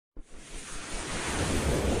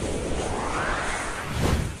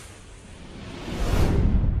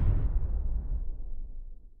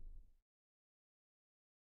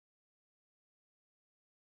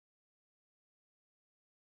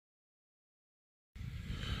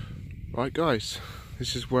Right guys,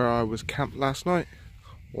 this is where I was camped last night.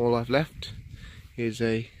 All I've left is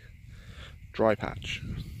a dry patch.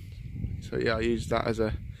 So yeah, I used that as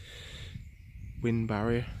a wind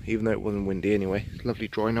barrier, even though it wasn't windy anyway. Lovely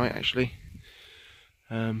dry night actually.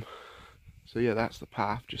 So yeah, that's the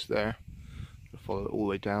path just there. I'll follow it all the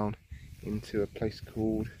way down into a place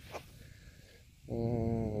called,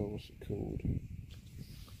 what's it called?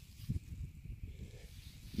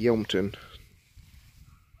 Yelmton.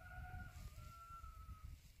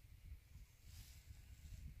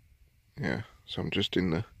 Yeah, so I'm just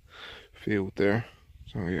in the field there.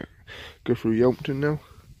 So yeah, go through Yelmton now.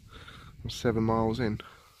 I'm 7 miles in.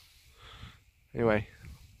 Anyway,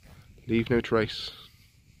 leave no trace.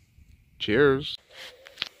 Cheers.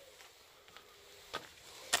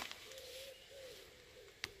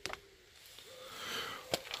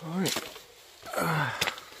 Alright.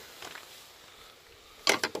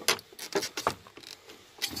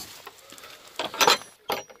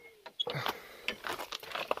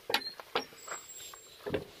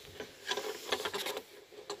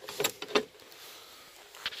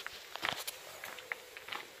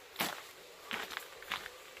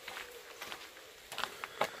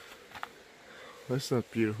 This is a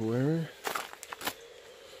beautiful area.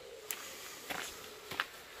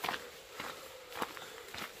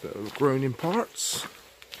 Bit overgrown in parts.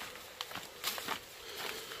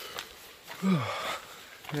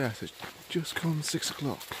 Yeah, so it's just gone 6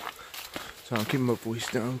 o'clock. So I'm keeping my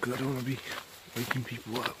voice down because I don't want to be waking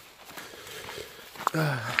people up.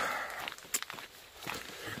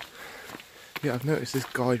 Yeah, I've noticed this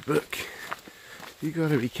guidebook. You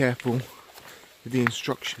gotta be careful with the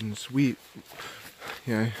instructions.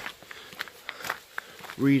 You know,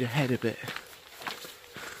 read ahead a bit,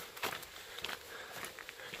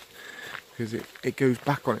 because it goes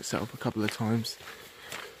back on itself a couple of times.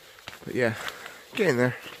 But yeah, getting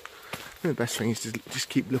there. I think the best thing is to just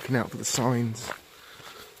keep looking out for the signs.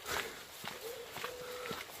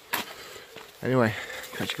 Anyway,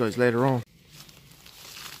 catch you guys later on.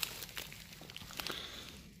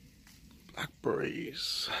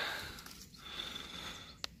 Blackberries.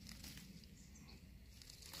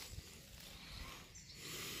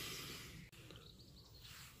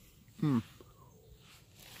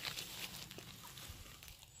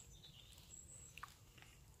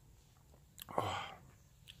 Oh.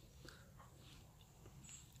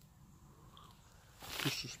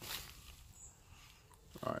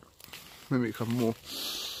 Alright, maybe a couple more.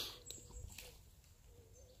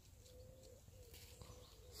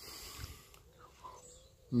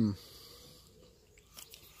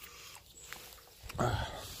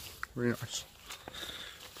 Really nice.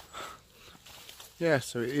 Yeah,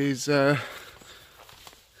 so it is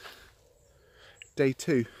day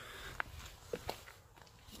 2.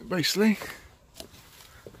 Basically,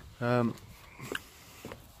 the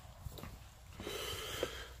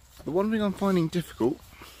one thing I'm finding difficult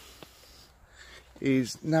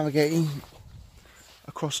is navigating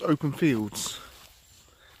across open fields.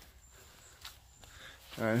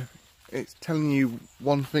 It's telling you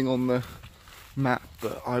one thing on the map,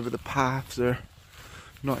 but either the paths are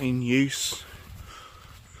not in use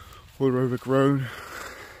or they're overgrown.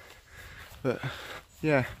 But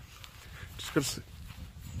yeah, just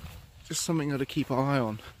something to keep an eye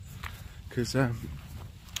on, because I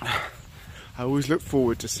always look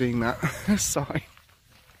forward to seeing that sign.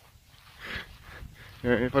 You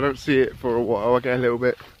know, if I don't see it for a while, I get a little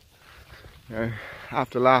bit, you know,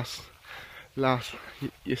 after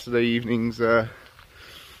yesterday evening's Shabakal.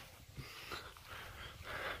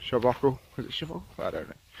 Was it Shabakal? I don't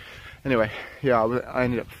know. Anyway, yeah, I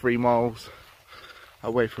ended up 3 miles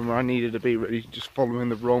away from where I needed to be, really just following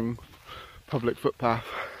the wrong public footpath.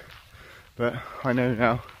 But I know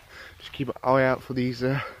now, just keep an eye out for these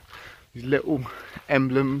little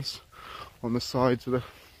emblems on the sides of the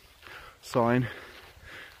sign,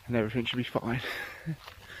 and everything should be fine.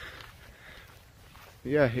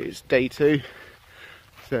 Yeah, it's day 2.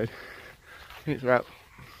 So I think it's about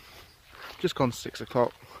just gone 6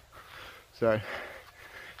 o'clock. So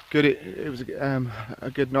good. It was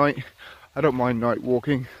a good night. I don't mind night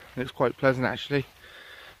walking. It's quite pleasant actually.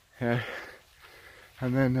 Yeah.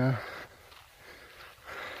 And then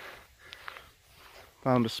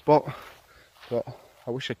found a spot, but I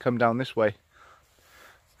wish I'd come down this way,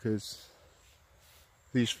 because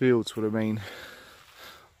these fields were the main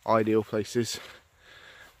ideal places.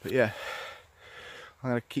 But yeah, I'm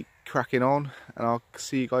gonna keep cracking on, and I'll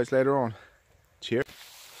see you guys later on. Cheers.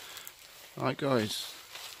 Alright guys,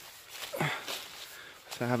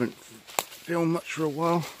 so I haven't filmed much for a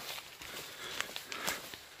while.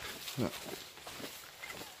 But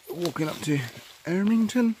walking up to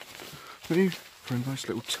Ermington, move for a nice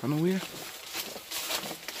little tunnel here.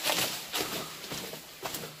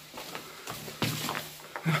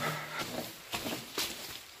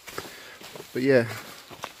 But yeah,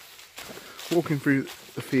 walking through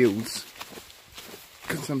the fields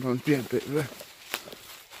can sometimes be a bit of a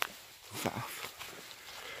faff,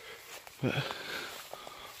 but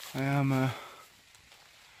I am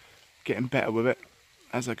getting better with it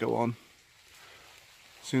as I go on.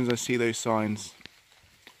 As soon as I see those signs,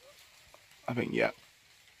 I think, yeah,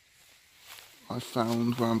 I've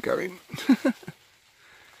found where I'm going.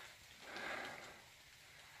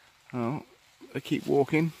 Oh, I keep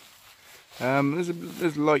walking.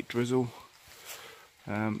 There's light drizzle.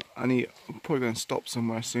 I'm probably going to stop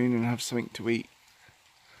somewhere soon and have something to eat,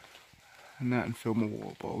 and that, and fill my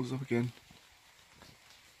water bottles up again.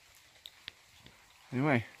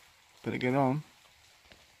 Anyway, better get on.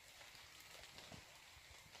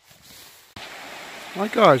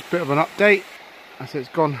 Right guys, bit of an update. I said it's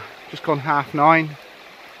just gone 9:30.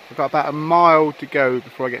 I've got about a mile to go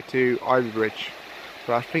before I get to Ivy Bridge.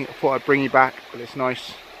 So I thought I'd bring you back with this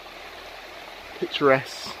nice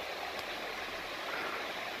picturesque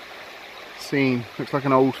scene. Looks like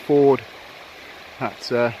an old Ford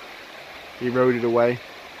that's eroded away,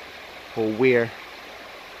 or weir.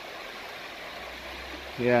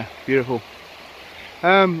 Yeah, beautiful.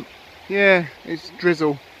 Yeah, it's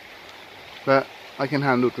drizzle, but I can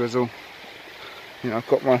handle drizzle. You know, I've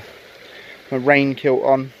got my rain kilt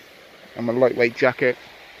on and my lightweight jacket,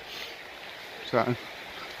 so I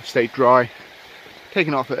stay dry.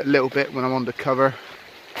 Taking off it a little bit when I'm under cover,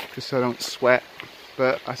 just so I don't sweat.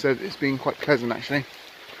 But I said it's been quite pleasant actually.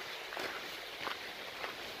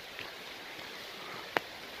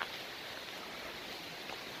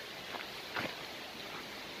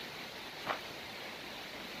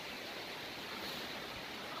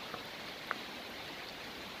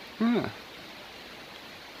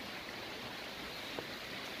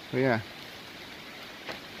 So yeah,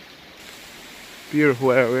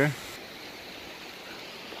 beautiful area.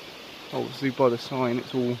 Obviously by the sign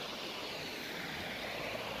it's all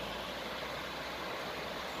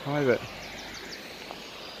private.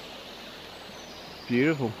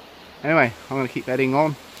 Beautiful. Anyway, I'm going to keep heading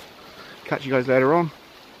on. Catch you guys later on.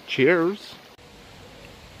 Cheers.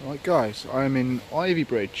 Right guys, I'm in Ivy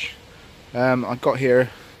Bridge. I got here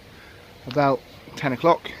about 10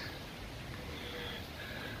 o'clock.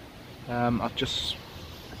 I've just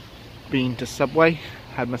been to Subway,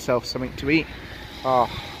 had myself something to eat. Oh,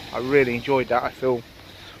 I really enjoyed that. I feel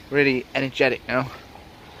really energetic now.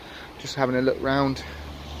 Just having a look round.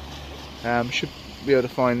 Should be able to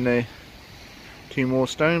find the 2 more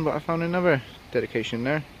stone, but I found another dedication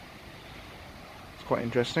there. It's quite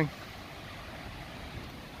interesting.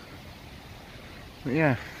 But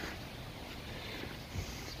yeah,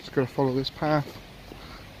 just gotta follow this path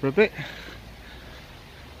for a bit.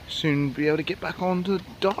 Soon be able to get back onto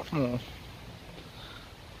Dartmoor. So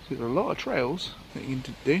there's a lot of trails that you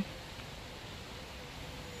can do,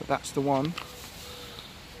 but that's the one.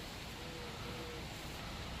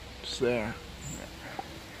 Just there.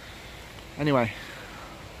 Anyway,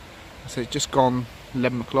 so it's just gone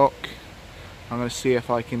 11 o'clock. I'm going to see if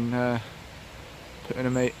I can put in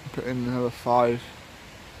another 5.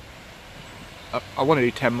 I want to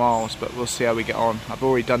do 10 miles, but we'll see how we get on. I've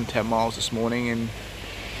already done 10 miles this morning and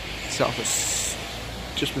set off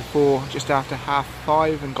at just after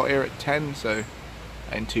 5:30 and got here at 10, so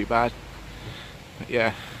that ain't too bad. But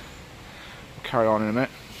yeah, we'll carry on in a minute.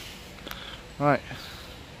 Right.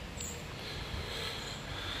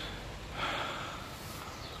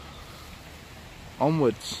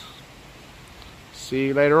 Onwards. See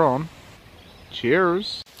you later on.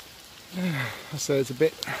 Cheers. So it's a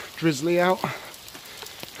bit drizzly out.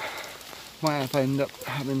 Might have to end up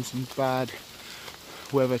having some bad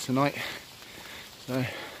weather tonight, so I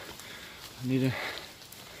need to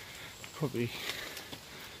probably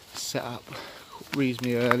set up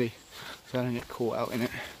reasonably early so I don't get caught out in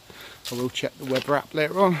it. I will check the weather app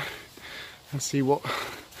later on and see what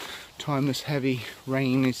time this heavy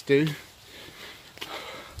rain is due.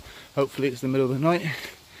 Hopefully it's the middle of the night,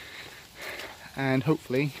 and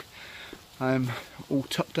hopefully I'm all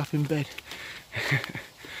tucked up in bed.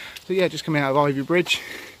 So yeah, just coming out of Ivy Bridge.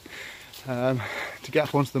 To get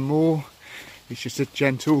up onto the moor, it's just a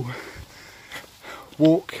gentle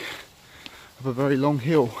walk up a very long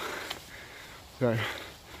hill. So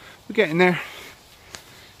we're getting there.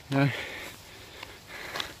 You know,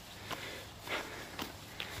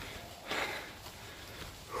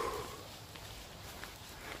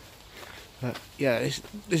 but yeah, this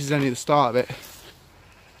is only the start of it.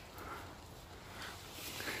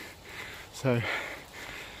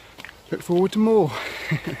 look forward to more.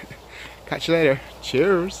 Catch you later.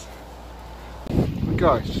 Cheers.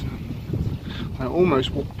 Guys, I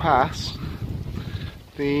almost walked past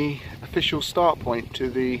the official start point to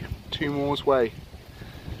the Two Moors Way.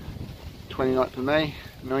 29th of May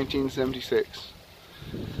 1976.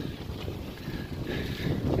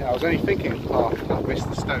 Yeah, I was only thinking, oh, I missed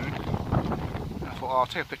the stone. And I thought, oh, I'll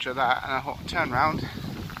take a picture of that, and I thought, turn round,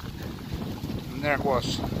 and there it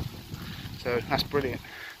was. So that's brilliant.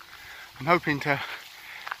 I'm hoping to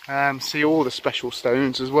see all the special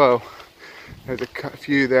stones as well. There's a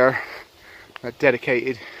few there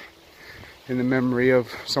dedicated in the memory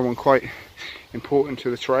of someone quite important to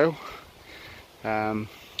the trail.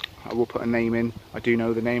 I will put a name in. I do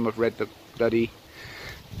know the name, I've read the bloody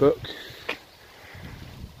book.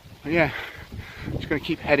 But yeah, just going to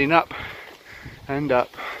keep heading up and up.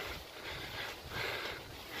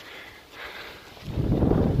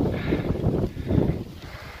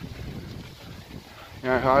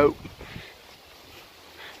 Yeah, I hope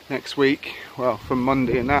next week, well, from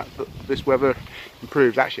Monday and that this weather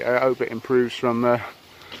improves. Actually, I hope it improves from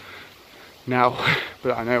now,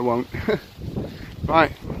 but I know it won't.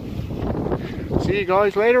 Right, see you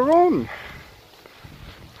guys later on.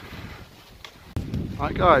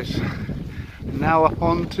 Right guys, now up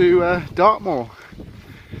on to Dartmoor,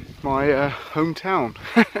 my hometown.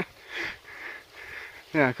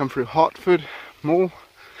 Yeah, I come through Hertford Moor.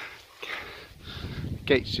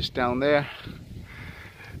 Gate's just down there.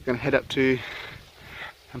 Going to head up to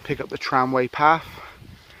and pick up the tramway path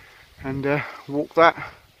and walk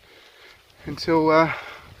that until about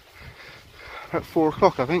 4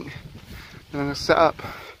 o'clock, I think. Then I'm going to set up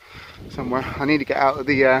somewhere. I need to get out of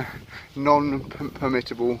the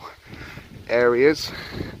non-permittable areas,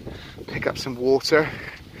 pick up some water.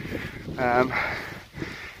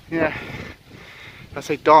 Yeah, I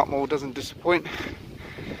say Dartmoor doesn't disappoint.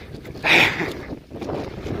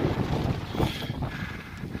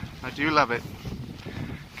 I do love it.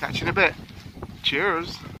 Catch you in a bit.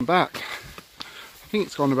 Cheers. I'm back. I think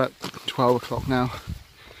it's gone about 12 o'clock now.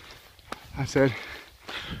 I said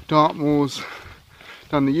Dartmoor's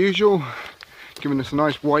done the usual, giving us a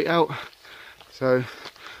nice white out. So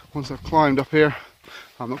once I've climbed up here,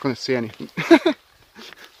 I'm not going to see anything.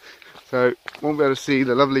 So won't be able to see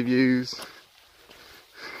the lovely views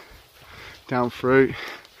down through.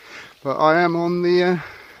 But I am on the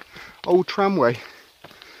old tramway,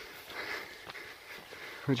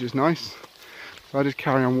 which is nice. So I just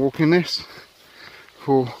carry on walking this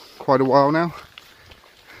for quite a while now.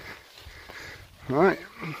 Right,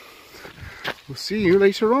 we'll see you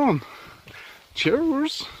later on.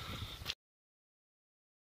 Cheers.